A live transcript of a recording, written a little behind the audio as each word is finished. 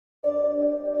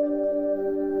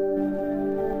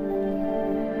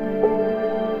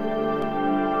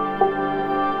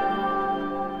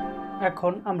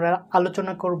এখন আমরা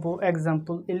আলোচনা করব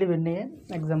एग्जांपल 11 নিয়ে।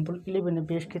 एग्जांपल 11 এ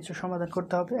বেশ কিছু সমাধান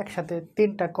করতে হবে, একসাথে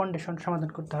তিনটা কন্ডিশন সমাধান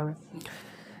করতে হবে।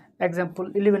 एग्जांपल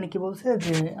 11 এ কি বলছে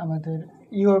যে আমাদের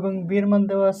u এবং b এর মান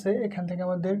দেওয়া আছে, এখান থেকে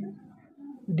আমাদের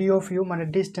d অফ u মানে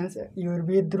ডিসটেন্স u এর b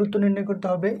এর দূরত্ব নির্ণয় করতে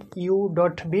হবে, u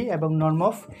ডট b এবং norm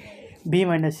of b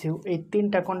minus u, এই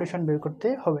তিনটা কন্ডিশন বের করতে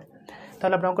হবে।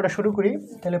 তাহলে আমরা অঙ্কটা শুরু করি।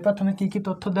 তাহলে প্রথমে কি কি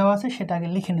তথ্য দেওয়া আছে সেটা আগে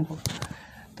লিখে নেব।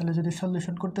 তাহলে যদি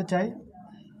সলিউশন করতে চাই,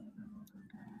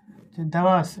 যে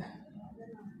দেওয়া আছে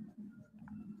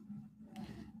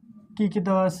কি কি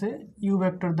দেওয়া আছে, u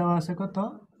ভেক্টর দেওয়া আছে কত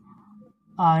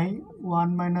i 1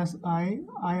 মাইনাস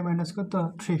i মাইনাস কত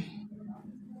 3,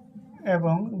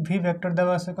 এবং v ভেক্টর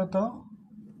দেওয়া আছে কত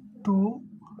 2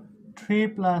 3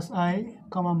 plus i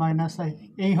comma minus i।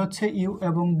 এই হচ্ছে u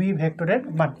এবং b ভেক্টরের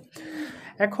মান।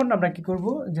 এখন আমরা কি করব,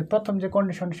 যে প্রথম যে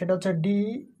কন্ডিশন সেটা হচ্ছে d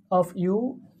অফ u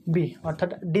b, অর্থাৎ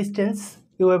ডিসটেন্স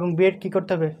u এবং b এর কি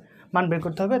করতে হবে, মান বের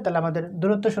করতে হবে। তাহলে আমাদের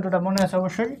দূরত্ব সূত্রটা মনে আছে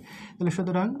অবশ্যই। তাহলে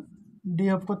সুতরাং d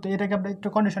অফ কত, এটাকে আমরা একটু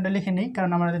কন্ডিশনটা লিখে নিই,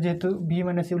 কারণ আমাদের যেহেতু b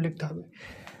মাইনাস u লিখতে হবে।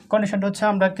 কন্ডিশনটা হচ্ছে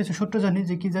আমরা কিছু সূত্র জানি,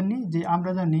 যে কি জানি, যে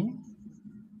আমরা জানি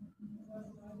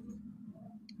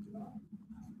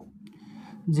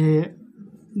যে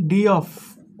d অফ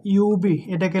u b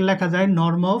এটাকে লেখা যায়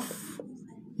norm of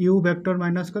u vector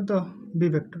minus কত b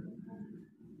ভেক্টর।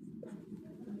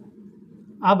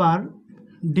 আবার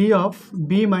d of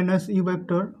b minus u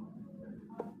vector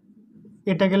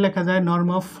এটাকে লেখা যায় norm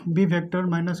of b vector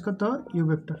minus কত u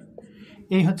ভেক্টর।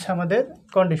 এই হচ্ছে আমাদের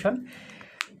কন্ডিশন।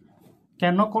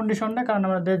 কেন কন্ডিশনটা, কারণ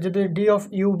আমাদের যদি d অফ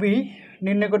u b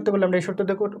নির্ণয় করতে বললে আমরা এই সূত্র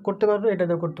দিয়ে করতে পারবো, এটা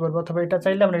দিয়েও করতে পারবো, অথবা এটা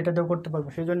চাইলে আমরা এটা দিয়েও করতে পারবো,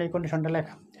 সেই জন্য এই কন্ডিশনটা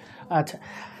লেখা। আচ্ছা,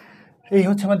 এই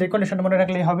হচ্ছে আমাদের কন্ডিশনটা মনে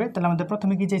রাখলেই হবে। তাহলে আমাদের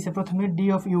প্রথমে কি চাইছে, প্রথমে d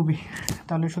অফ u b,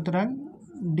 তাহলে সুতরাং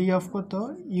d অফ কত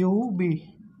u b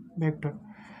ভেক্টর।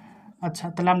 আচ্ছা,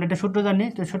 তাহলে আমরা এটা সূত্র জানি,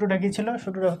 তো সূত্রটা কী ছিল,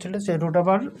 সূত্রটা হচ্ছিল যে রুট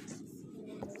ওভার,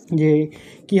 যে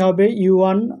কী হবে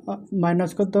u1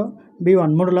 মাইনাস কত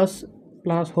b1 modulus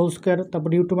plus whole square, তারপর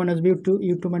u2 minus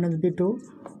u2 minus b2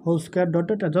 whole square dot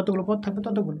dot, যতগুলো পদ থাকবে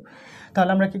ততগুলো।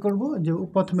 তাহলে আমরা কী করব, যে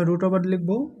প্রথমে রুট ওভার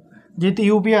লিখবো, যেহেতু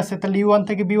u b আছে তাহলে u1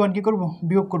 থেকে b1 কী করব,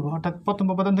 বিয়োগ করব, অর্থাৎ প্রথম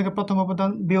উপাদান থেকে প্রথম উপাদান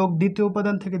বিয়োগ, দ্বিতীয়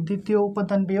উপাদান থেকে দ্বিতীয়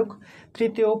উপাদান বিয়োগ,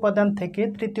 তৃতীয় উপাদান থেকে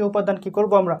তৃতীয় উপাদান কী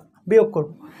করব, আমরা বিয়োগ করব।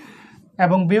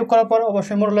 এবং বিয়োগ করার পর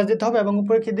অবশ্যই মডুলাস দিতে হবে, এবং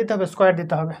উপরে কী দিতে হবে, স্কোয়ার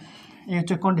দিতে হবে। এই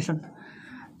হচ্ছে কন্ডিশন।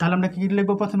 তাহলে আমরা কী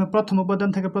লিখবো, প্রথমে প্রথম উপাদান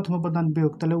থেকে প্রথম উপাদান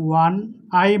বিয়োগ, তাহলে 1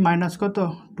 i মাইনাস কত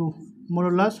 2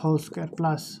 modulus whole square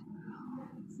plus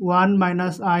 1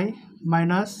 minus i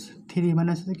minus 3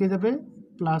 minus কী যাবে,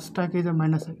 প্লাসটা কী যাবে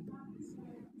minus i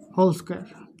whole square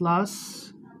plus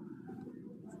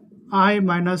i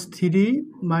minus 3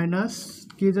 minus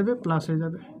কী যাবে, প্লাস হয়ে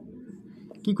যাবে।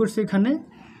 কী করছে এখানে,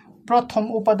 প্রথম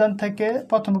উপাদান থেকে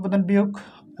প্রথম উপাদান বিয়োগ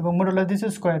এবং মডুলাস দিচ্ছে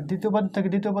স্কোয়ার, দ্বিতীয় উপাদান থেকে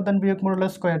দ্বিতীয় উপাদান বিয়োগ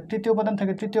মডুলাস স্কোয়ার, তৃতীয় উপাদান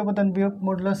থেকে তৃতীয় উপাদান বিয়োগ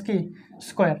মডুলাস কি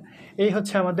স্কোয়ার। এই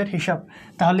হচ্ছে আমাদের হিসাব।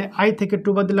 তাহলে i থেকে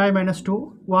 2 বাদ দিলে i মাইনাস 2,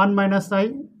 1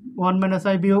 মাইনাস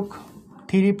i বিয়োগ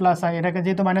 3 প্লাস i, এটাকে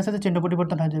যেহেতু মাইনাস আছে চিহ্ন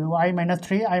পরিবর্তন হয়ে যাবে, i মাইনাস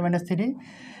 3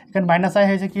 এখানে মাইনাস i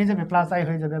হয়েছে, কী হয়ে যাবে, প্লাস i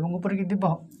হয়ে যাবে, এবং উপরে কী দিব,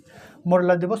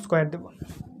 মডুলাস দেবো, স্কোয়ার দেবো।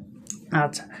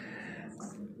 আচ্ছা,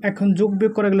 এখন যোগ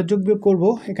বিয়োগ করা গেলে যোগ বিয়োগ করবো,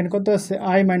 এখানে কত আছে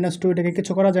i মাইনাস 2, এটাকে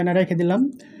কিছু করা যায় না, রেখে দিলাম,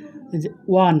 এই যে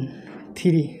 1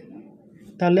 3,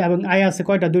 তাহলে এবং i আছে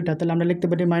কয়টা, দুইটা, তাহলে আমরা লিখতে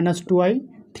পারি মাইনাস 2i,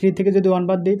 3 থেকে যদি 1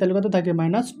 বাদ দিই তাহলে কত থাকে,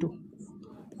 মাইনাস 2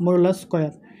 মডুলাস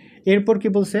স্কোয়ার। এরপর কি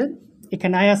বলছে,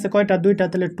 এখানে i আছে কয়টা, দুইটা,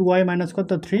 তাহলে 2i মাইনাস কত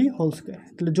 3 হোল স্কোয়ার।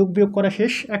 তাহলে যোগ বিয়োগ করা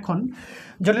শেষ। এখন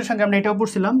জলের সঙ্গে আমরা এটাও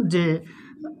পড়ছিলাম যে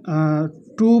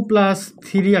 2 প্লাস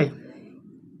 3i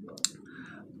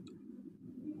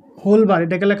হোল বার,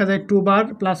 এটাকে লেখা যায় 2 বার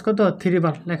প্লাস কত 3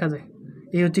 বার লেখা যায়।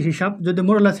 এই হচ্ছে হিসাব। যদি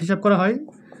মডুলাস হিসাব করা হয়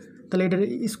তাহলে এটার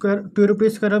স্কোয়ার 2 এর উপরে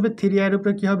স্কোয়ার হবে, 3i এর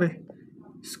উপরে কী হবে,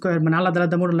 স্কোয়ার, মানে আলাদা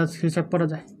আলাদা মডুলাস হিসাব করা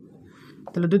যায়।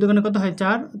 তাহলে 2 দুগুণে কত হয়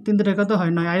 4, 3 দুটো কত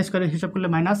হয় 9, i স্কোয়ারের হিসাব করলে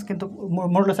মাইনাস, কিন্তু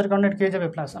মডুলাসের কারণে কী হয়ে যাবে,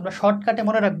 প্লাস। আমরা শর্টকাটে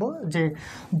মনে রাখবো যে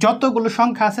যতগুলো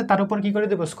সংখ্যা আছে তার উপর কী করে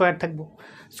দেবো, স্কোয়ার থাকবো,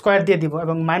 স্কোয়ার দিয়ে দিব,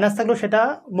 এবং মাইনাস থাকলেও সেটা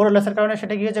মডুলাসের কারণে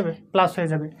সেটা কী হয়ে যাবে, প্লাস হয়ে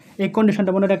যাবে। এই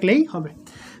কন্ডিশনটা মনে রাখলেই হবে।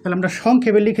 তাহলে আমরা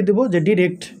সংক্ষেপে লিখে দেবো যে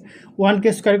ডিরেক্ট 1কে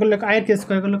স্কোয়ার করলে i কে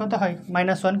স্কোয়ার করলে কত হয়,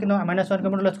 -1, কিন্তু -1কে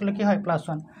মডুলাস করলে কী হয়,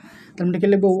 +1। তাহলে আমরা কী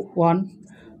লিখবো, 1,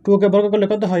 2কে বর্গ করলে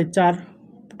কত হয় 4,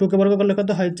 2কে বর্গ করলে কত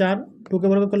হয় 4, 2কে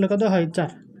বর্গ করলে কত হয় 4,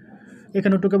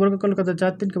 এখানে 2কে বর্গ করলে কত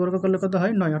 4, 3কে বর্গ করলে কত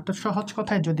হয় 9। অর্থাৎ সহজ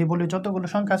কথায় যদি বলি যতগুলো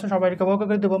সংখ্যা আছে সবাইকে বর্গ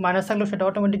করে দেবো, মাইনাস থাকলেও সেটা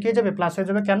অটোমেটিক হয়ে যাবে, প্লাস হয়ে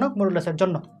যাবে, কেন, মডুলাসের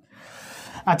জন্য।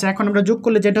 আচ্ছা, এখন আমরা যোগ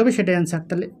করলে যেটা হবে সেটাই অ্যান্সার।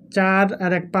 তাহলে 4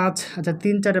 আর 1 5, আচ্ছা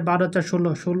 3 4 12 4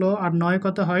 16, 16 আর 9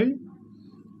 কত হয়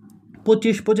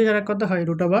 25, 25 আর 1 কত হয়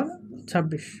রুট ওভার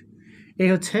 26। এই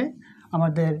হচ্ছে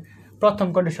আমাদের প্রথম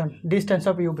কন্ডিশন, ডিস্টেন্স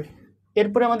অফ ইউবি।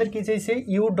 এরপরে আমাদের কি চাইছে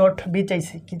ইউ ডট বি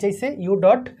চাইছে, কি চাইছে ইউ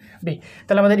ডট বি।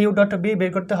 তাহলে আমাদের ইউ ডট বি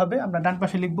বের করতে হবে। আমরা ডান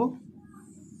পাশে লিখব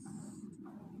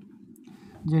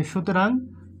যে সুতরাং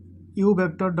ইউ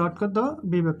ভেক্টর ডট কত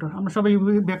বি ভেক্টর। আমরা সবাই ইউ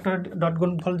ভেক্টর ডট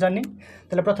গুণফল জানি।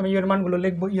 তাহলে প্রথমে ইউ এর মানগুলো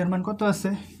লিখব। ইউ এর মান কত আছে?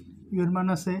 ইউ এর মান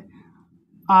আছে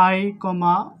I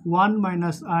comma 1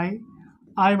 minus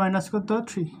I minus কত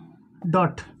 3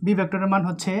 ডট বি ভেক্টরের মান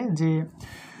হচ্ছে যে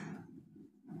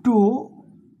 2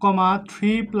 কমা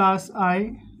 3 plus I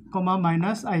comma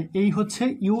minus I. এই হচ্ছে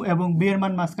ইউ এবং বি এর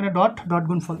মান মাঝখানে ডট ডট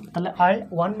গুণফল। তাহলে I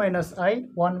 1 minus I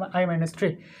 1 I minus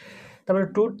 3, তারপরে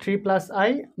 2 3 প্লাস আই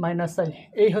মাইনাস আই।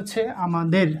 এই হচ্ছে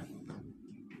আমাদের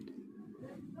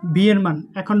বি এর মান।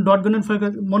 এখন ডট গুণফল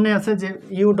মনে আছে যে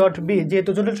ইউ ডট বি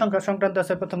যেহেতু জটিল সংখ্যা সংক্রান্ত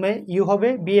আছে, প্রথমে ইউ হবে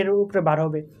বি এর উপরে বার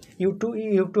হবে, ইউ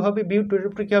টু হবে বি টু এর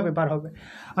উপরে কী হবে বার হবে।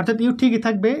 অর্থাৎ ইউ ঠিকই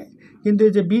থাকবে, কিন্তু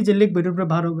এই যে বি যে লিখবে এর উপরে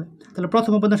বার হবে। তাহলে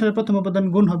প্রথম উপাদানের সাথে প্রথম উপাদান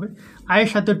গুণ হবে। আয়ের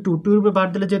সাথে টু এর উপরে বার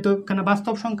দিলে যেহেতু এখানে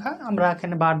বাস্তব সংখ্যা আমরা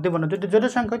এখানে বার দেবো না, যদি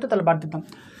জটিল সংখ্যা হতো তাহলে বার দিতাম।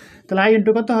 তাহলে আই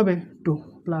ইন্টু কত হবে 2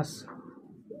 প্লাস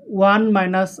 1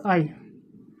 মাইনাস আই,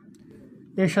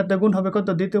 এর সাথে গুণ হবে কত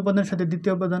দ্বিতীয় উপাদানের সাথে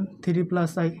দ্বিতীয় উপাদান 3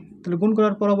 প্লাস আই। তাহলে গুণ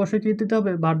করার পর অবশ্যই কী দিতে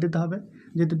হবে? বার দিতে হবে,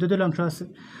 যেহেতু জটিল অংশ আছে।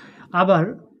 আবার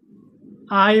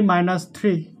আই মাইনাস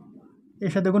 3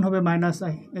 এর সাথে গুণ হবে মাইনাস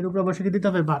আই, এর উপরে অবশ্যই কী দিতে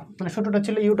হবে? বার। তাহলে ছোটোটা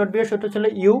ছিল ইউ ডট বি, এর ছোটো ছিল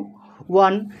you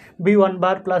 1 B 1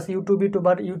 bar plus you 2 B 2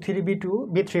 bar you 3 B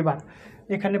 3 বার।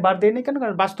 এখানে বার দিই নি কেন?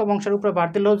 কারণ বাস্তব অংশের উপরে বার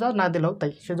দিলেও যা না দিলেও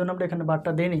তাই, সেজন্য আমরা এখানে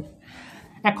বারটা দিই নি।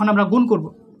 এখন আমরা গুণ করব।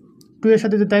 2 এর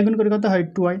সাথে যদি তাই গুণ করি কত হয়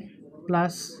 2i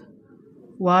প্লাস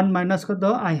 1 মাইনাস কত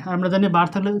আই। আর আমরা জানি বার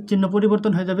থাকলে চিহ্ন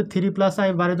পরিবর্তন হয়ে যাবে, 3 প্লাস আই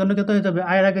বারের জন্য কত হয়ে যাবে?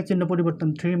 আয়ের আগে চিহ্ন পরিবর্তন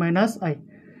 3 মাইনাস আই।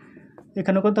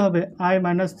 এখানে কত হবে? আই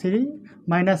মাইনাস 3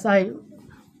 মাইনাস আই,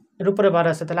 এর উপরে বার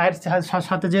আছে, তাহলে আয়ের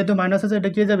সাথে যেহেতু মাইনাস আছে এটা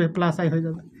কি হয়ে যাবে? প্লাস আই হয়ে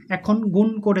যাবে। এখন গুণ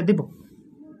করে দিব।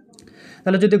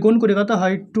 তাহলে যদি গুণ করি কত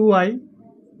হয় 2i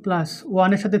প্লাস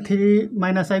 1 এর সাথে 3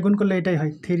 মাইনাস আই গুণ করলে এটাই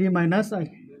হয় 3 মাইনাস আই,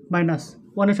 মাইনাস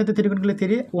 1 এর সাথে 3 গুণ করলে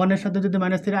 3, 1 এর সাথে যদি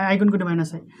মাইনাস 3 আই গুণ করি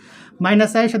মাইনাস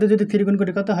আইয়ের সাথে যদি 3 গুণ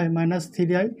করি কত হয়? মাইনাস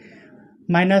 3i,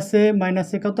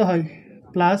 মাইনাসে কত হয়?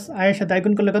 প্লাস আয়ের সাথে আই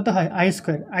গুণ করলে কত হয়? আই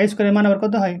স্কোয়ারের মান আবার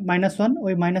কত হয়? -1,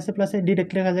 ওই মাইনাসে প্লাসে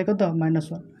ডিরেক্ট লেখা যায় কত?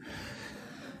 -1।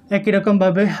 একই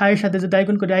রকমভাবে আয়ের সাথে যদি আই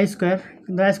গুণ করি আই স্কোয়ার,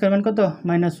 কিন্তু আই স্কোয়ার মান কত?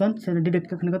 -1, সেটা ডিরেক্ট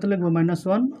এখানে কত লিখবো?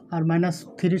 -1, আর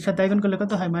 -3 সাথে আই গুণ করলে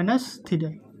কত হয়?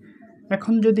 -3i।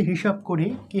 এখন যদি হিসাব করি,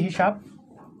 কি হিসাব?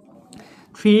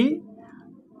 3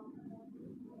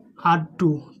 আর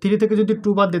 2, 3 থেকে যদি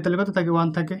 2 বাদ দেয় তাহলে কত থাকে? 1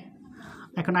 থাকে।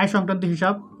 এখন আই সংক্রান্ত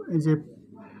হিসাব, এই যে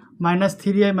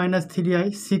 -3i minus 3i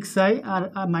 6i R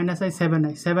minus I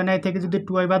 7i থেকে যদি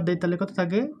 2i বাদ দেয় তাহলে কত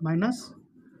থাকে?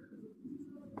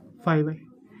 -5i।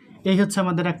 এই হচ্ছে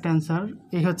আমাদের একটা অ্যান্সার,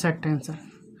 এই হচ্ছে একটা অ্যান্সার।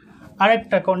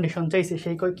 আরেকটা কন্ডিশন চাইছে,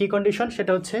 সেই কী কন্ডিশন?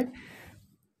 সেটা হচ্ছে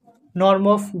norm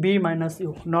of B minus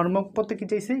you. Norm of পথে কী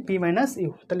চাইছে? B minus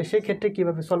you. তাহলে সেই ক্ষেত্রে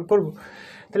কীভাবে সলভ করব?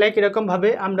 তাহলে একই রকমভাবে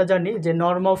আমরা জানি যে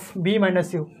norm of B minus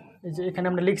you, এই যে এখানে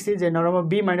আমরা লিখছি যে norm of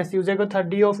B minus you যে কথা,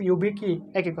 ডি অফ ইউ বি কি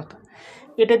একই কথা।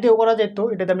 এটা দিয়েও করা যেত,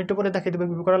 এটাতে আমি একটু পরে দেখিয়ে দেবো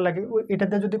কীভাবে করার লাগে।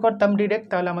 এটাতে যদি করতাম ডিরেক্ট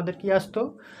তাহলে আমাদের কি আসতো?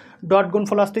 ডট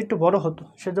গুণফল আসতো, একটু বড় হতো।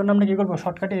 সেজন্য আমরা কী করবো?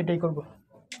 শর্টকাটে এটাই করব।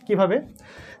 কীভাবে?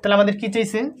 তাহলে আমাদের কী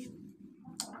চাইছে?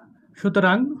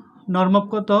 সুতরাং নর্ম অফ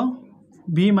কত?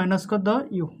 বি মাইনাস কত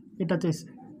ইউ, এটা চাইছে।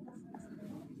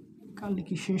 কালে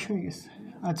কি শেষ হয়ে গেছে?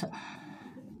 আচ্ছা,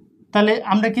 তাহলে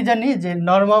আমরা কি জানি যে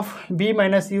norm of B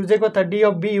minus you যে কথা, ডি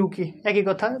অফ বি ইউ কি একই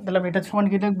কথা। তাহলে আমি এটা সমান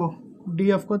কি লিখবো? ডি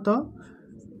অফ কত?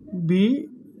 B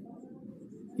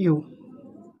U.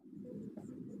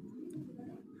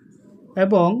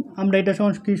 এবং আমরা এটা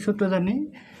সমান কি সূত্র জানি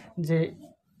যে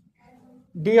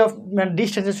ডি অফ মানে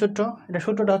ডিস্টেন্সের সূত্র, এটা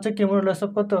সূত্রটা হচ্ছে কিউমুলাস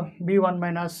অফ কত? b1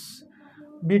 minus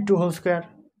b2 whole square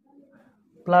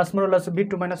plus modulus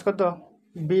b2 minus কত?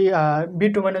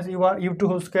 b2 minus u2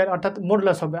 whole square, অর্থাৎ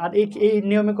মডুলাস হবে। আর এই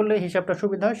নিয়মে করলে হিসাবটা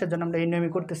সুবিধা হয়, সেজন্য আমরা এই নিয়মে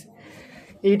করতেছি।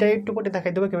 এইটা একটু পরে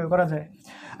দেখাই দেবো কীভাবে করা যায়।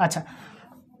 আচ্ছা,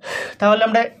 তাহলে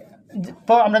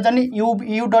আমরা জানি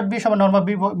ইউ ডট বি সমান norm of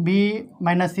B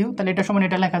minus you, তাহলে এটা সমান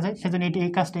এটা লেখা যায়, সেজন্য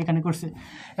এই কাজটা এখানে করছে।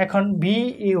 এখন B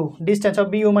U, distance of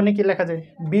B U মানে কি লেখা যায়?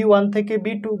 b1 থেকে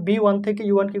b1 থেকে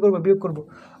u1 কী করবো? বিয়োগ করবো,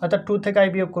 অর্থাৎ 2 থেকে i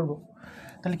বিয়োগ করবো।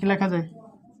 তাহলে কি লেখা যায়?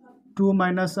 2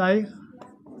 মাইনাস আই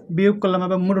বিয়োগ করলাম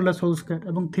আবার মডুলাস হোল স্কোয়ার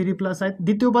এবং 3 প্লাস আই,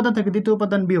 দ্বিতীয় উপাদান থেকে দ্বিতীয়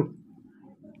উপাদান বিয়োগ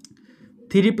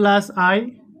 3 plus I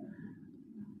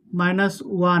minus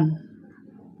 1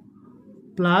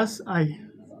 plus I,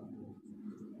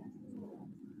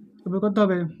 তবে কত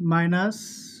হবে? মাইনাস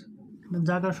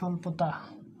জায়গা স্বল্পতা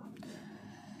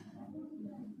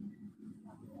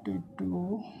 2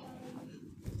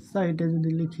 সাইডে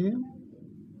যদি লিখি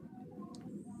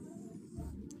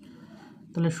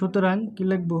তাহলে সুতরাং কি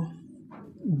লিখবো?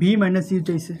 বি মাইনাস ইউ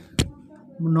চাইছে,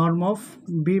 norm of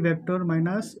B vector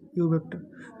minus you vector,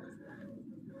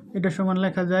 এটা সমান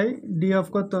লেখা যায় ডি অফ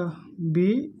কত বি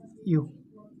ইউ,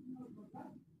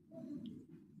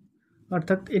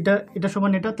 অর্থাৎ এটা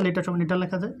সমান এটা, তাহলে এটা সমান এটা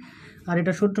লেখা যায়। আর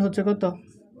এটা সূত্র হচ্ছে কত,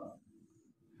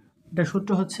 এটা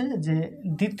সূত্র হচ্ছে যে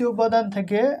দ্বিতীয় উপাদান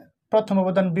থেকে প্রথম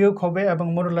উপাদান বিয়োগ হবে এবং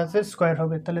মডুলাসের স্কোয়ার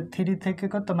হবে, তাহলে 3 থেকে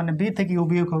কত মানে বি থেকে ইউ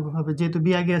বিয়োগ হবে, যেহেতু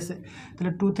বি আগে আছে,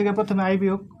 তাহলে 2 থেকে প্রথমে আই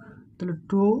বিয়োগ, তাহলে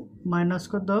 2 মাইনাস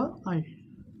কত আই,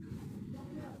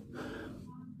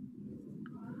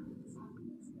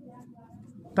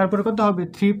 তারপরে কত হবে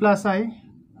 3 plus I,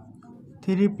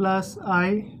 3 plus I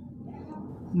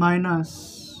minus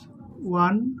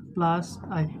 1 plus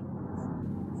I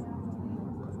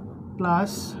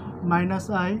plus minus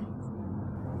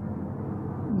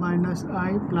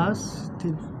I plus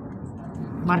 3।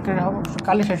 মার্কের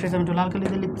কালি শেষ হয়েছে, আমি একটু লাল কালি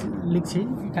দিয়ে লিখছি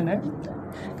এখানে,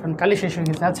 কারণ কালি শেষ হয়ে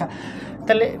গেছে। আচ্ছা,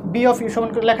 তাহলে বি অফ ইউ সমান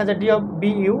করে লেখা যায় ডি অফ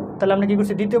বি ইউ, তাহলে আমরা কী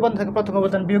করছি দ্বিতীয় উপাদান থেকে প্রথম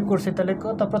উপাদান বিয়োগ করছি, তাহলে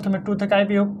কত প্রথমে 2 থেকে আই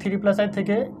বিয়োগ, 3 প্লাস আই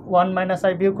থেকে 1 মাইনাস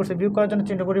আই বিয়োগ করছি, বিয়োগ করার জন্য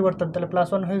চিহ্ন পরিবর্তন, তাহলে প্লাস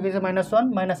 1 হয়ে গেছে মাইনাস 1,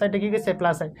 মাইনাস আইটা কী গেছে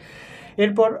প্লাস আই,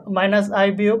 এরপর মাইনাস আই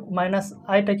বিয়োগ মাইনাস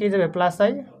আইটা কী যাবে প্লাস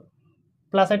আই,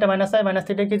 প্লাস আইটা মাইনাস আই, মাইনাস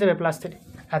 3টা কী যাবে প্লাস 3।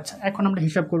 আচ্ছা, এখন আমরা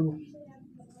হিসাব করব,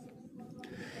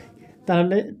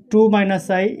 তাহলে 2 মাইনাস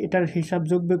আই এটার হিসাব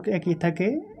যোগ বিয়োগ একই থাকে,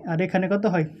 আর এখানে কত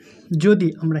হয় যদি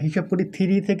আমরা হিসাব করি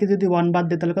 3 থেকে যদি 1 বাদ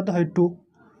দিই তাহলে কত হয় 2,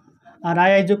 আর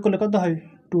আই যোগ করলে কত হয়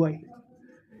 2i।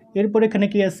 এরপর এখানে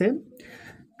কি আছে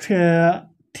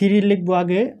 3 লিখবো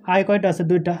আগে, আই কয়টা আছে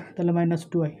 2টা, তাহলে মাইনাস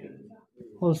 2i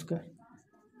হোল স্কোয়ার।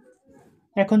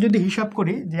 এখন যদি হিসাব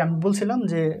করি যে আমি বলছিলাম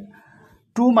যে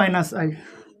 2 মাইনাস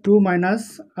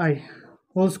আই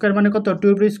হোল স্কোয়ার মানে কত 2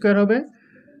 এর স্কোয়ার হবে,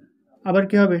 আবার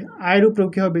কি হবে আয়ের উপরেও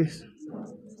কী হবে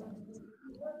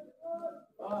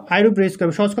আয়ের উপরে স্কোয়ার,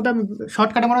 সহজ কথা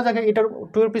শর্টকাটে মনে থাকে এটার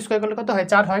 2 এর স্কোয়ার করলে কত হয়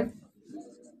 4 হয়,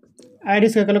 আয়ের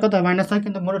স্কোয়ার করলে কত হয় মাইনাস হয়,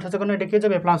 কিন্তু মনে হচ্ছে কোনো এটা কী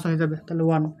যাবে প্লাস হয়ে যাবে, তাহলে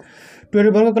 1। 2 এর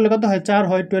বর্গ করলে কত হয় 4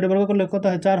 হয়, 2 এর বর্গ করলে কত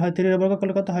হয় 4 হয়, 3 এর বর্গ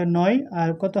করলে কত হয় 9, আর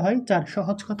কত হয় 4।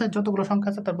 সহজ কথায় যতগুলো সংখ্যা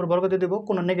আছে তারপর বর্গ দিয়ে দেবো,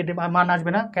 কোনো নেগেটিভ মান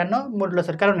আসবে না, কেন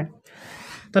মডুলাসের কারণে।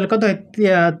 তাহলে কত হয়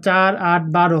 4 8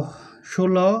 12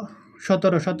 16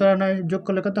 17, 17 9 যোগ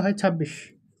করলে কত হয় 26,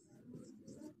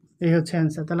 এই হচ্ছে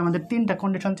অ্যান্সার। তাহলে আমাদের 3টা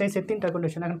কন্ডিশন চাইছে, 3টা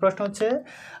কন্ডিশন। এখন প্রশ্ন হচ্ছে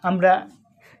আমরা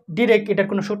ডিরেক্ট এটার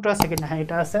কোনো সূত্র আছে কি না, হ্যাঁ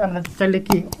এটা আছে, আমরা চাইলে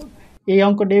কি এই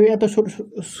অঙ্কটা এত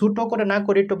ছোটো করে না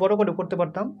করে একটু বড় করে করতে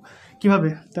পারতাম, কিভাবে,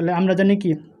 তাহলে আমরা জানি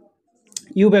কি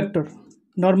you vector,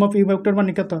 norm of you vector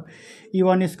মানে কত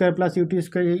u1 square plus u2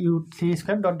 square u3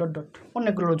 square dot dot dot,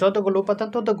 অনেকগুলো যতগুলো উপাদান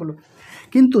ততগুলো,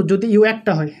 কিন্তু যদি ইউ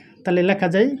একটা হয় তাহলে লেখা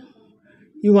যায়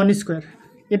u1 স্কোয়ার,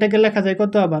 এটাকে লেখা যায়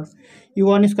কত আবার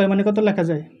u1 স্কোয়ার মানে কত লেখা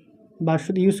যায়, বা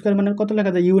শুধু ইউ স্কোয়ার মানে কত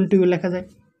লেখা যায় u ইন্টু ইউ লেখা যায়।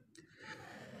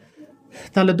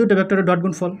 তাহলে দুটো ভেক্টরের ডট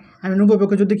গুণফল, আমি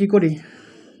উভয়পক্ষে যদি কী করি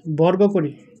বর্গ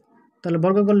করি, তাহলে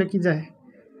বর্গ করলে কি যায়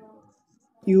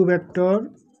you vector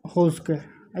whole square,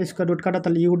 I square dot কাটা,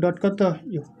 তাহলে ইউ ডট কত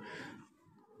ইউ।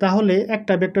 তাহলে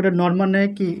একটা ভেক্টরের নর্ম মানে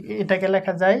কি এটাকে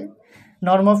লেখা যায়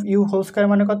norm of you whole square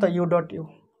মানে কত ইউ ডট ইউ।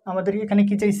 আমাদের এখানে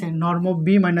কি চাইছে norm of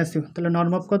B minus you, তাহলে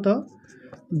নর্ম অফ কত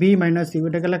বি মাইনাস ইউ,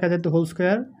 এটাকে লেখা যায় তো হোল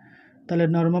স্কোয়ার, তাহলে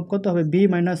নর্ম অফ কত হবে B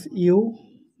minus you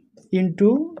into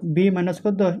B minus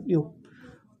কত ইউ,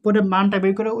 পরে মানটা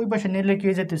বের করে ওই পাশে নিলে কি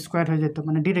হয়ে যেত স্কোয়ার হয়ে যেত,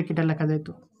 মানে ডিরেক্ট এটা লেখা যেত।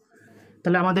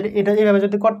 তাহলে আমাদের এটা এইভাবে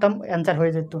যদি করতাম অ্যান্সার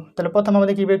হয়ে যেত। তাহলে প্রথম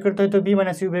আমাদের কী বের করতে হতো বি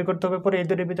মাইনাস ইউ বের করতে হবে, পরে এই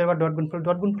দুটোর ভিতরে আবার ডট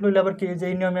গুণফল হলে আবার কি যে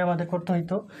এই নিয়মে আমাদের করতে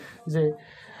হইতো যে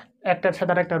একটার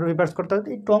সাথে আরেকটা রিভার্স করতে হতো,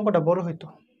 একটু অঙ্কটা বড় হইতো,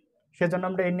 সেজন্য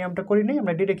আমরা এই নিয়মটা করি নি,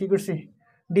 আমরা ডিরেক্ট কী করছি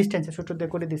ডিস্টেন্সের সূত্র দিয়ে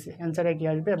করে দিছি, অ্যান্সার একই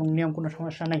আসবে এবং নিয়ম কোনো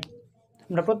সমস্যা নাই,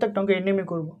 আমরা প্রত্যেকটা অঙ্কে এই নিয়মই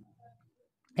করবো।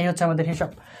 এই হচ্ছে আমাদের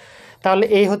হিসাব। তাহলে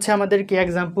এই হচ্ছে আমাদের কি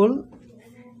এক্সাম্পল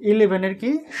 11-এর কি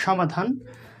সমাধান।